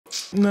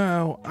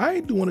Now, I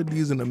ain't do one of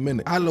these in a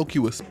minute. I low-key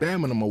was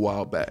spamming them a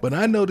while back, but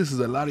I know this is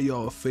a lot of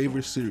y'all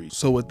favorite series.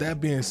 So with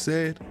that being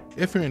said,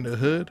 if you're in the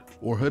hood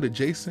or hood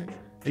adjacent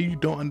and you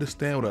don't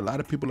understand what a lot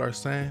of people are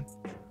saying,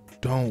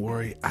 don't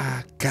worry,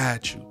 I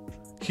got you.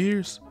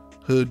 Here's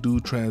Hood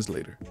Dude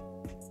Translator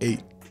 8.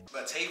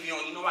 But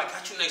Tavion, you know I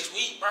got you next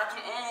week, bro.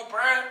 Come on,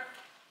 bro.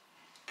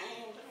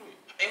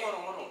 Hey, hold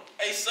on.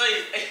 Hey,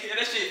 say, hey,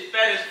 that shit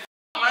fat as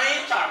man.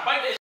 I'm trying to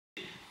bite that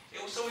shit.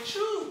 Hey, what's up with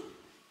you?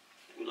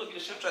 We look at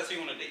the shit. I'm trying to take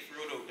you on a date for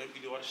real though. Then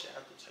we do all the shit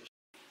after type shit.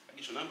 I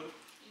get your number?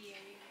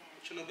 Yeah, you can.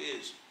 What your number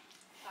is?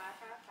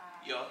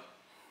 555. Yeah.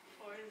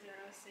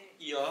 406.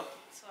 Yeah.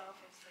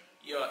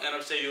 1215. Yeah, and I'm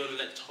saying you'll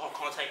let talk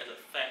contact as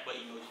a fat, but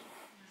you know,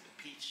 it's a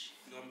peach.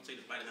 You know, I'm gonna take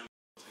the bite of that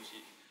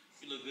shit.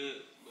 You look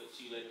good, but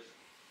see you later.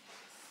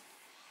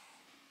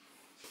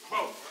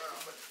 Bro,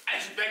 I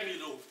just begged me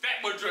to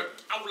fat boy drip.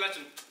 I would like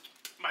to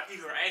eat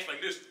her ass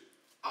like this.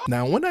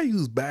 Now, when I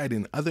use bad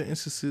in other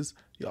instances,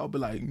 y'all be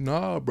like,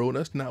 nah, bro,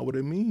 that's not what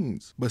it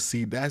means. But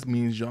see, that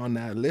means y'all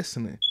not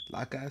listening.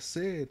 Like I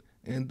said,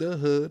 in the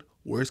hood,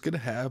 words could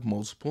have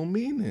multiple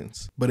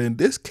meanings. But in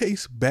this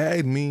case,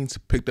 bad means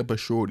picked up a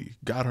shorty,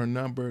 got her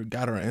number,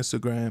 got her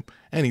Instagram,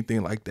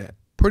 anything like that.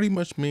 Pretty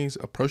much means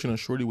approaching a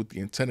shorty with the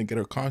intent to get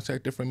her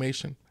contact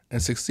information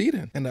and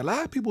succeeding. And a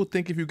lot of people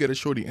think if you get a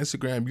shorty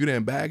Instagram, you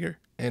didn't bag her.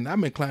 And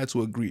I'm inclined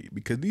to agree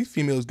because these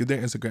females get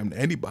their Instagram to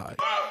anybody.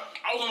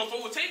 I was on the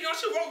phone with Tavion,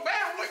 she walked by.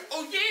 I'm like,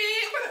 oh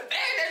yeah, what a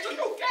bad ass on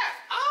your cat.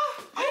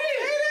 Oh, okay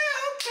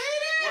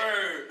then.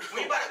 Word.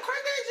 When you about to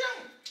crack that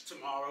jump?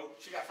 Tomorrow.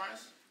 She got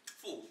friends?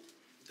 Fool.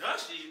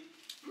 Does she?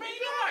 Man,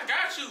 you know I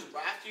got you.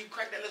 But after you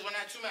crack that list one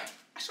night too, man.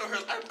 I showed her,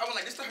 I was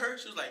like, this to her.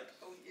 She was like,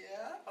 oh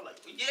yeah. I'm like,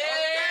 oh, yeah.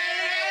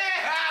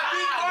 Okay. Happy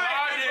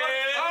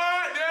birthday.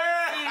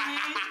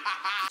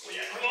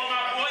 Come on,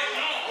 my boy.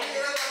 Come on.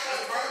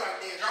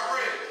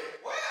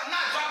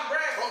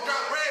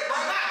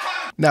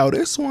 Now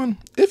this one,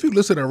 if you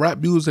listen to rap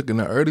music in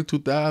the early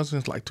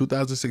 2000s, like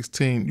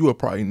 2016, you will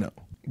probably know.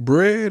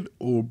 Bread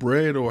or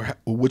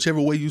whichever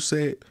way you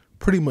say it,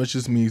 pretty much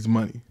just means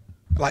money.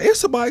 Like if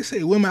somebody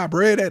say, where my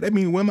bread at, that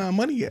means where my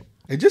money at.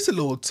 And just a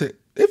little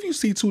tip, if you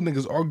see two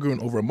niggas arguing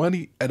over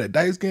money at a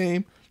dice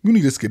game, you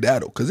need to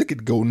skedaddle, because it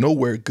could go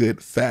nowhere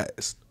good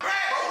fast.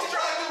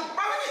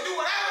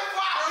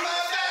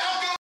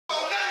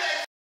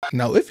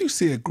 Now if you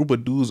see a group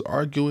of dudes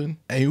arguing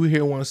and you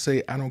hear one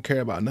say, I don't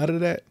care about none of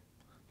that,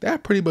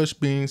 that pretty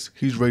much means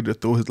he's ready to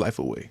throw his life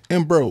away.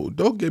 And bro,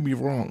 don't get me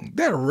wrong,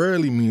 that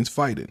rarely means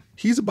fighting.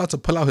 He's about to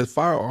pull out his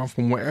firearm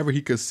from wherever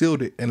he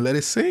concealed it and let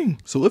it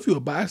sing. So if you're a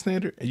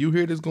bystander and you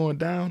hear this going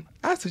down,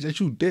 I suggest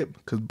you dip,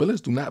 because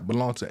bullets do not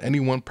belong to any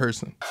one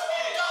person.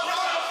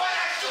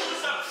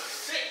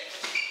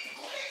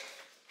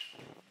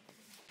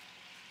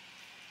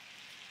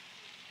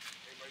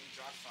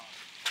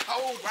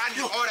 Oh, bro, I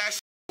need all that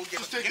shit.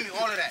 Give me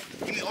all of that.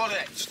 Give me all of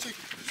that. Just take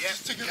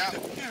it. Yeah.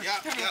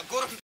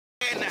 Go to the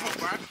now,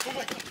 bro.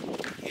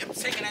 Yeah, I'm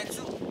taking that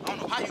too. I don't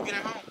know how you get it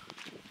home.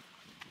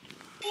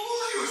 Ooh,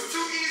 you was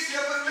too easy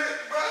of a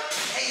lick, bro.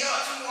 Hey, yo,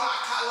 tell me why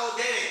Carlo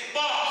did it.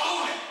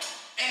 Ball,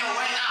 ain't no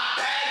way out.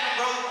 Bag,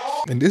 bro.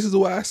 And this is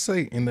why I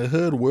say, in the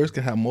hood, words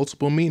can have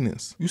multiple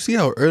meanings. You see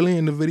how early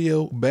in the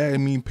video, bag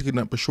means picking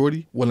up a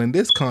shorty? Well, in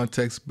this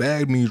context,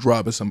 bag means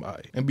robbing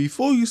somebody. And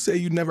before you say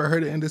you never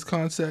heard it in this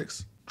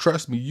context,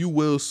 trust me, you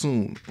will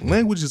soon.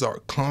 Languages are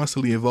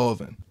constantly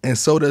evolving, and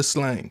so does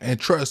slang. And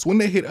trust, when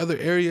they hit other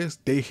areas,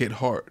 they hit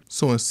hard.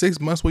 So in 6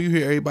 months when you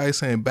hear everybody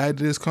saying bad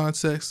to this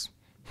context,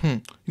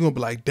 you're gonna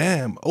be like,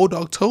 damn, old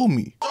dog told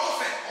me.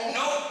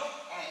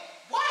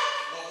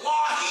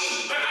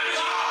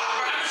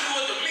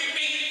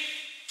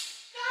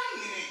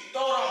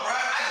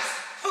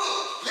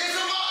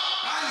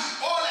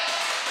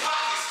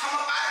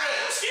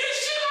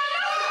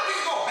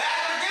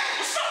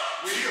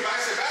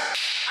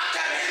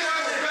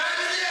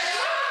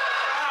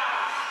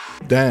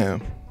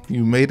 Damn,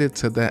 you made it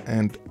to that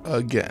end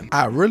again.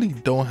 I really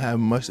don't have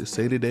much to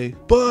say today,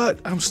 but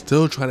I'm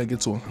still trying to get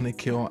to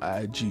 100K on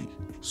IG.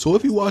 So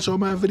if you watch all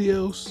my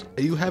videos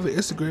and you have an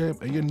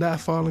Instagram and you're not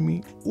following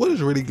me, what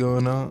is really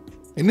going on?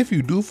 And if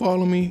you do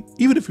follow me,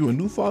 even if you're a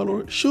new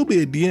follower, shoot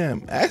me a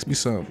DM, ask me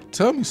something,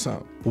 tell me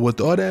something. But with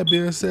all that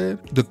being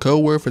said, the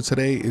code word for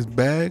today is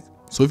bag.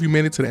 So if you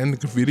made it to the end of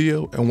the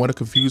video and want to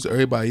confuse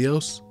everybody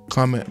else,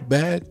 comment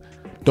bag.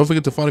 Don't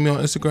forget to follow me on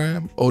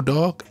Instagram. Old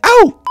dog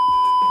out.